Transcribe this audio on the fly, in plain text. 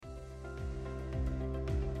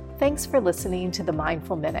Thanks for listening to The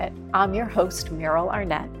Mindful Minute. I'm your host, Meryl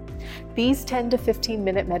Arnett. These 10 to 15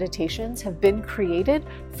 minute meditations have been created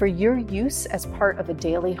for your use as part of a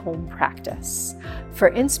daily home practice. For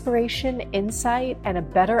inspiration, insight, and a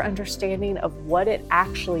better understanding of what it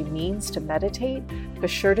actually means to meditate, be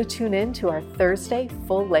sure to tune in to our Thursday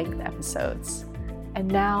full-length episodes. And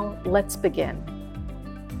now, let's begin.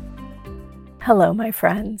 Hello, my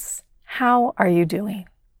friends. How are you doing?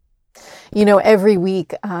 You know, every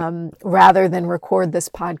week, rather than record this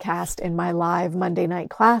podcast in my live Monday night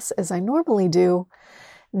class as I normally do,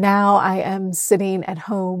 now I am sitting at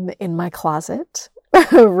home in my closet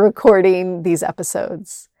recording these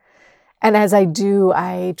episodes. And as I do,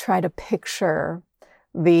 I try to picture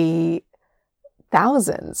the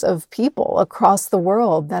thousands of people across the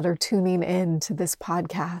world that are tuning in to this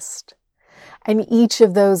podcast. And each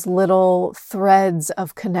of those little threads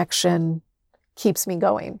of connection keeps me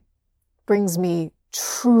going. Brings me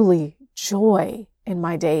truly joy in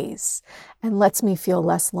my days and lets me feel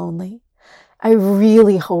less lonely. I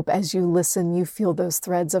really hope as you listen, you feel those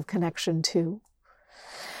threads of connection too.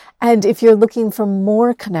 And if you're looking for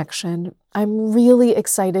more connection, I'm really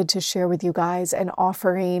excited to share with you guys an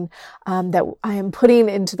offering that I am putting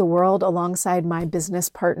into the world alongside my business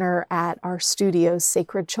partner at our studio,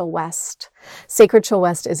 Sacred Chill West. Sacred Chill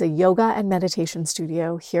West is a yoga and meditation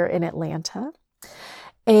studio here in Atlanta.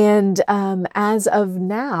 And as of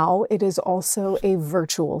now, it is also a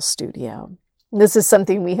virtual studio. This is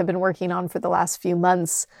something we have been working on for the last few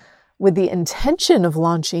months with the intention of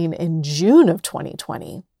launching in June of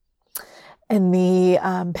 2020. And the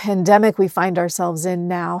pandemic we find ourselves in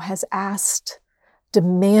now has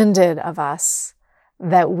demanded of us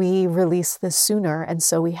that we release this sooner, and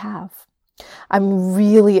so we have. I'm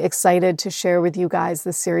really excited to share with you guys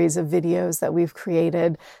the series of videos that we've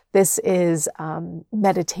created. This is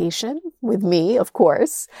meditation with me, of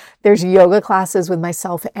course. There's yoga classes with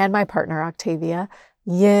myself and my partner, Octavia.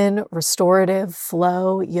 Yin, restorative,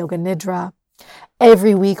 flow, yoga nidra.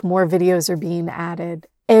 Every week, more videos are being added.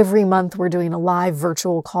 Every month, we're doing a live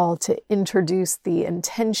virtual call to introduce the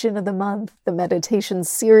intention of the month, the meditation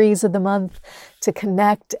series of the month, to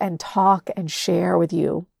connect and talk and share with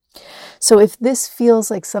you. So if this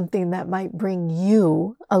feels like something that might bring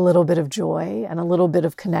you a little bit of joy and a little bit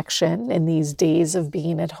of connection in these days of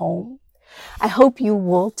being at home, I hope you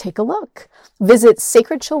will take a look. Visit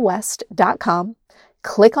sacredchillwest.com,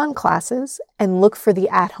 click on classes, and look for the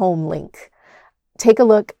at-home link. Take a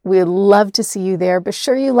look. We'd love to see you there. Be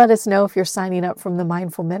sure you let us know if you're signing up from the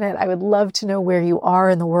Mindful Minute. I would love to know where you are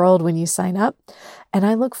in the world when you sign up. And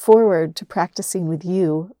I look forward to practicing with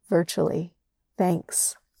you virtually.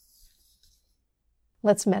 Thanks.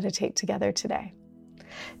 Let's meditate together today.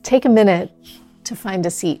 Take a minute to find a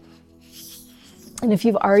seat. And if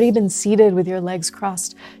you've already been seated with your legs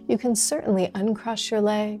crossed, you can certainly uncross your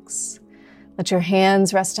legs. Let your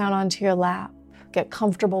hands rest down onto your lap. Get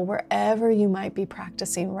comfortable wherever you might be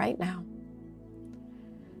practicing right now.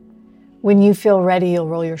 When you feel ready, you'll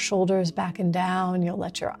roll your shoulders back and down. You'll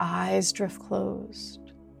let your eyes drift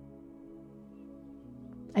closed.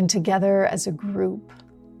 And together as a group,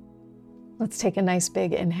 let's take a nice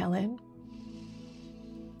big inhale in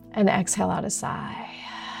and exhale out a sigh.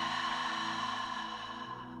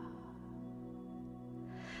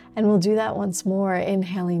 And we'll do that once more,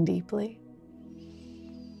 inhaling deeply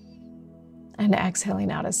and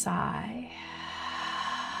exhaling out a sigh.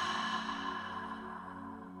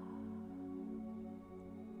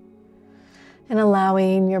 And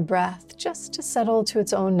allowing your breath just to settle to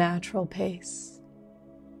its own natural pace.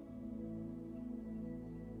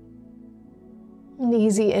 And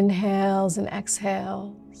easy inhales and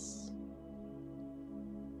exhales.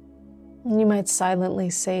 And you might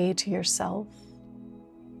silently say to yourself,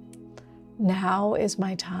 now is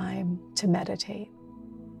my time to meditate.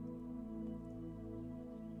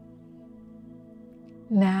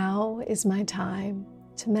 Now is my time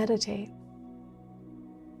to meditate.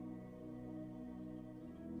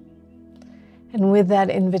 And with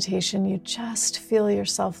that invitation, you just feel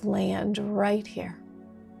yourself land right here.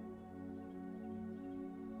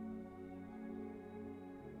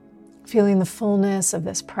 Feeling the fullness of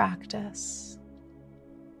this practice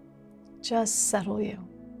just settle you.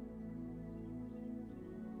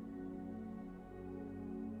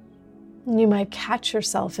 And you might catch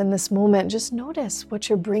yourself in this moment. Just notice what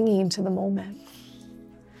you're bringing to the moment.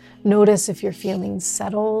 Notice if you're feeling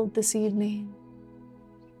settled this evening,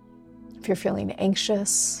 if you're feeling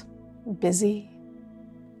anxious, busy,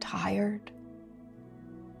 tired.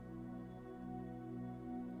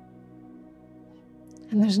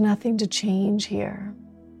 And there's nothing to change here.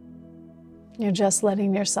 You're just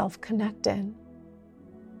letting yourself connect in.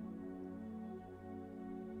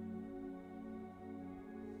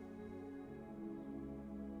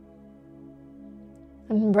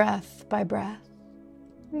 And breath by breath,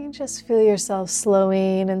 you just feel yourself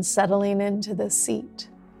slowing and settling into the seat.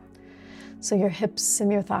 So your hips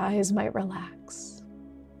and your thighs might relax.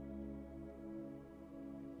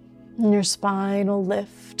 And your spine will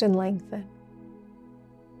lift and lengthen.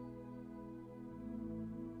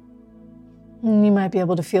 And you might be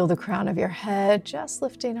able to feel the crown of your head just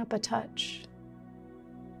lifting up a touch.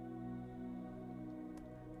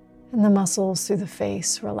 And the muscles through the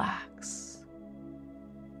face relax.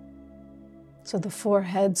 So the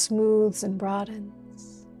forehead smooths and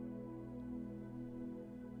broadens.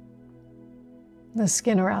 The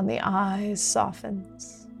skin around the eyes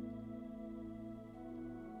softens.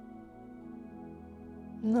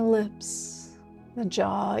 And the lips, the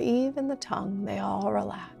jaw, even the tongue, they all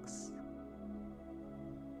relax.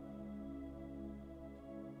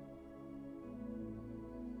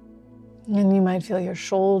 And you might feel your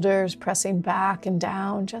shoulders pressing back and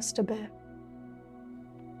down just a bit.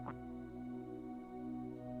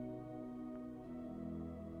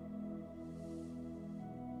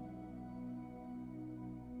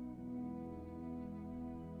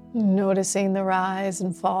 Noticing the rise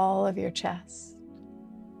and fall of your chest.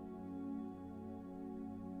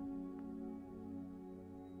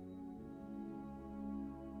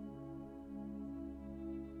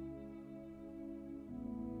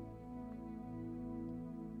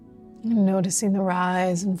 And noticing the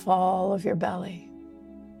rise and fall of your belly.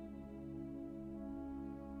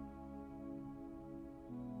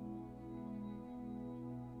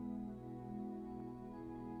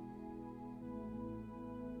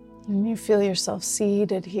 And you feel yourself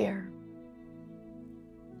seated here.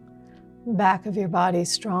 Back of your body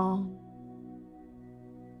strong.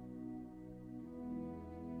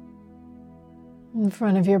 In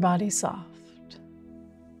front of your body soft.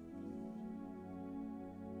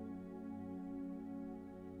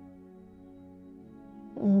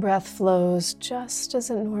 And breath flows just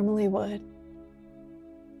as it normally would.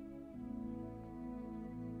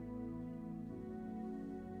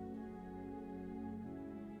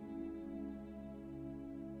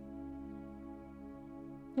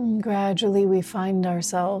 And gradually we find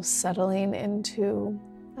ourselves settling into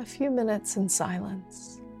a few minutes in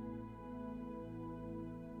silence.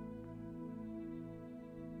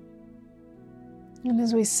 And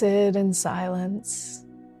as we sit in silence,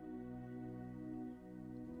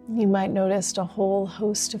 you might notice a whole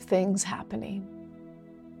host of things happening.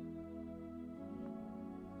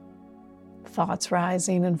 Thoughts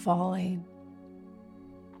rising and falling.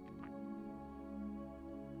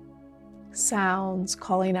 Sounds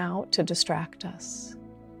calling out to distract us.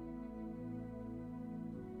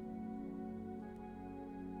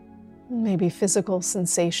 Maybe physical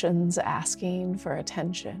sensations asking for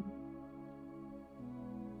attention.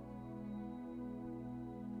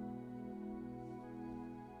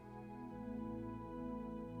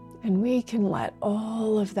 And we can let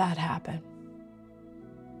all of that happen.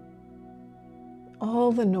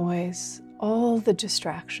 All the noise, all the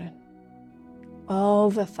distraction, all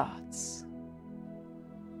the thoughts.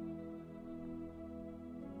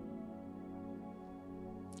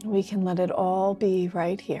 We can let it all be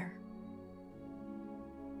right here.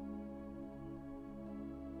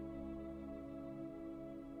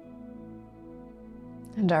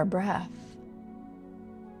 And our breath.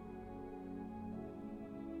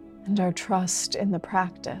 And our trust in the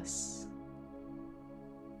practice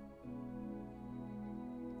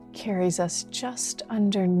carries us just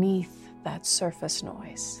underneath that surface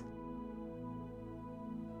noise.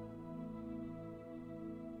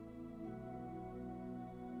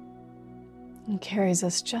 And carries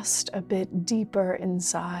us just a bit deeper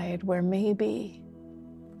inside where maybe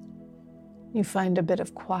you find a bit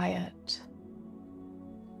of quiet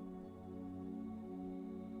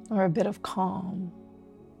or a bit of calm.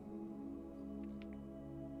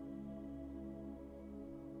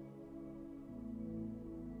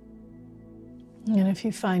 And if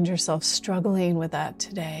you find yourself struggling with that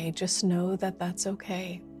today, just know that that's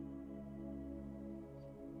okay.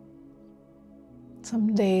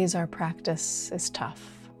 Some days our practice is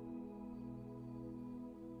tough.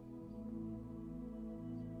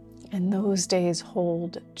 And those days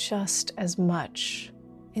hold just as much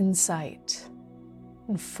insight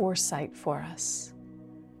and foresight for us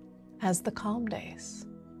as the calm days.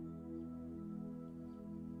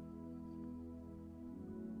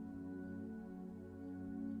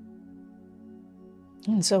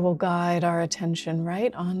 And so we'll guide our attention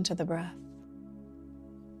right onto the breath.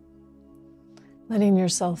 Letting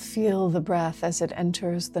yourself feel the breath as it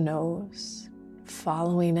enters the nose,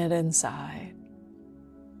 following it inside.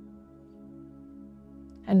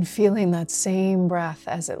 And feeling that same breath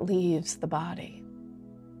as it leaves the body.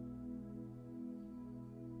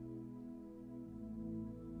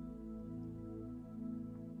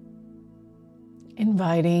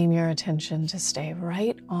 Inviting your attention to stay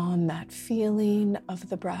right on that feeling of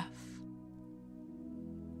the breath.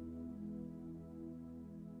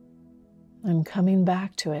 And coming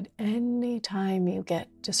back to it anytime you get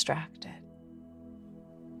distracted.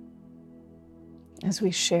 As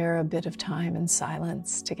we share a bit of time in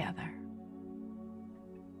silence together.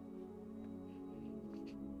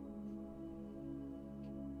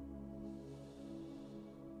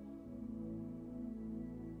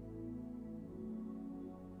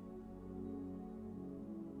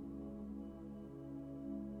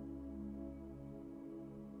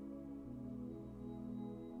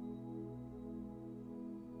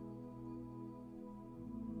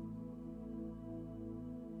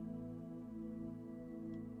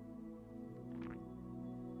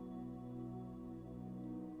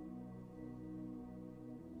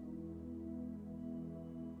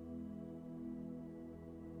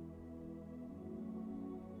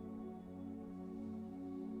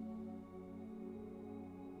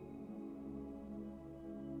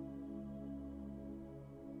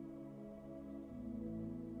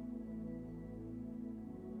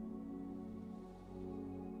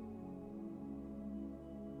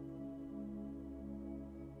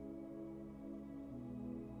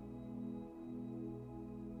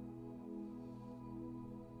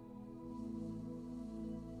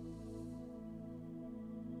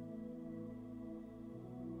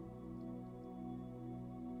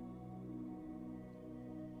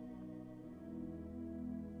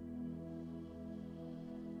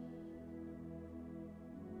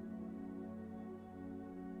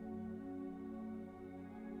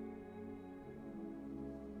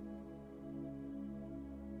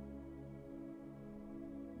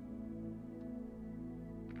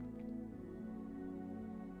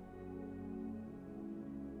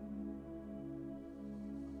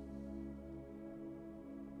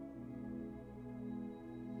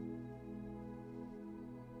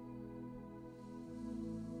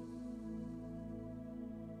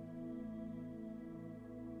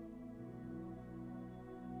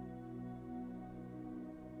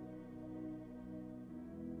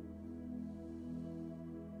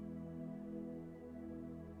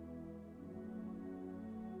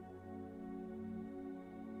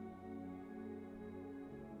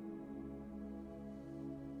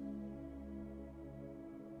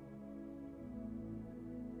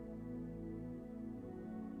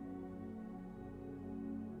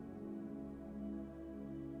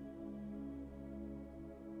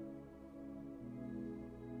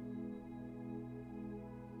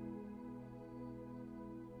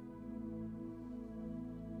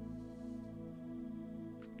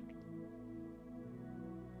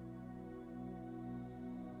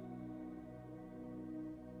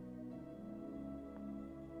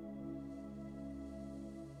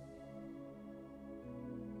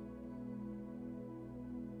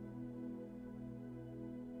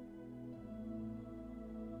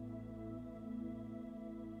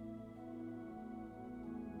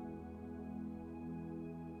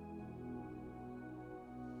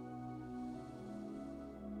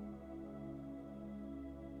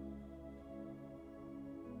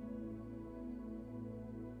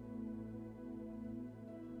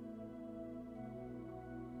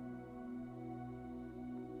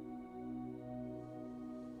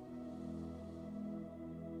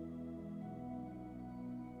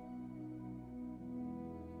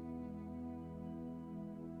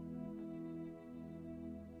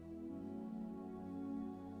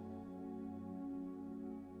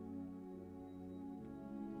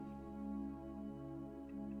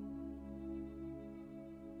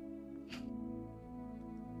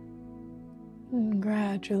 And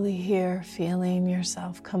gradually here, feeling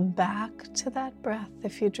yourself come back to that breath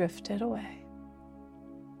if you drifted away.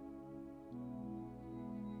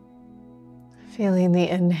 Feeling the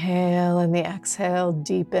inhale and the exhale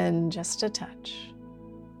deepen just a touch.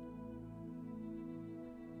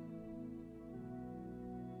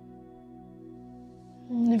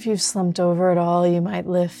 And if you've slumped over at all, you might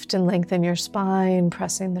lift and lengthen your spine,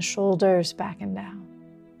 pressing the shoulders back and down.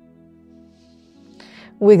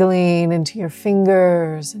 Wiggling into your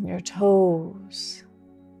fingers and your toes.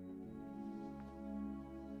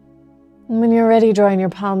 And when you're ready, drawing your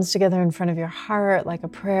palms together in front of your heart like a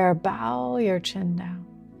prayer, bow your chin down.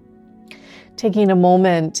 Taking a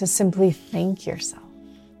moment to simply thank yourself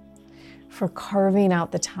for carving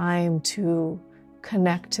out the time to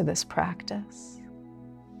connect to this practice,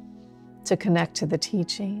 to connect to the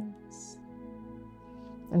teachings,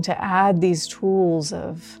 and to add these tools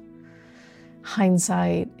of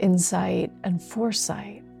hindsight, insight, and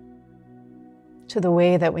foresight to the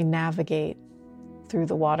way that we navigate through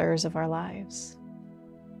the waters of our lives.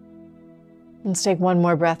 Let's take one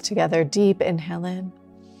more breath together. Deep inhale in.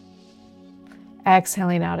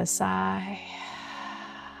 Exhaling out a sigh.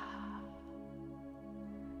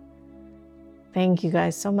 Thank you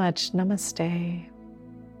guys so much. Namaste.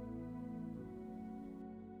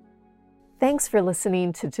 Thanks for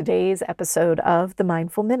listening to today's episode of The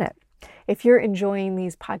Mindful Minute. If you're enjoying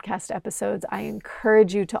these podcast episodes, I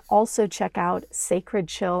encourage you to also check out Sacred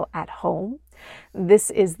Chill at Home. This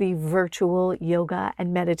is the virtual yoga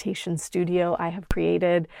and meditation studio I have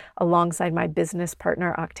created alongside my business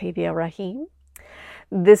partner, Octavia Rahim.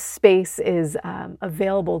 This space is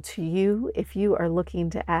available to you if you are looking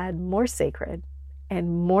to add more sacred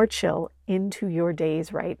and more chill into your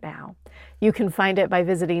days right now. You can find it by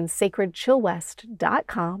visiting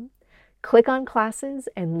sacredchillwest.com, click on classes,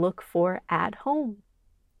 and look for At Home.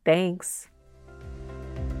 Thanks.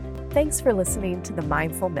 Thanks for listening to The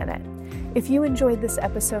Mindful Minute. If you enjoyed this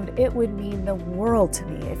episode, it would mean the world to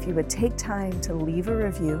me if you would take time to leave a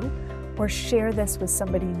review or share this with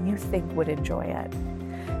somebody you think would enjoy it.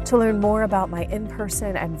 To learn more about my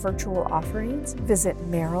in-person and virtual offerings, visit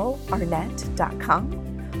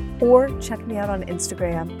MerylArnett.com or check me out on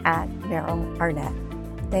Instagram at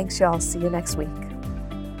MerylArnett. Thanks, y'all. See you next week.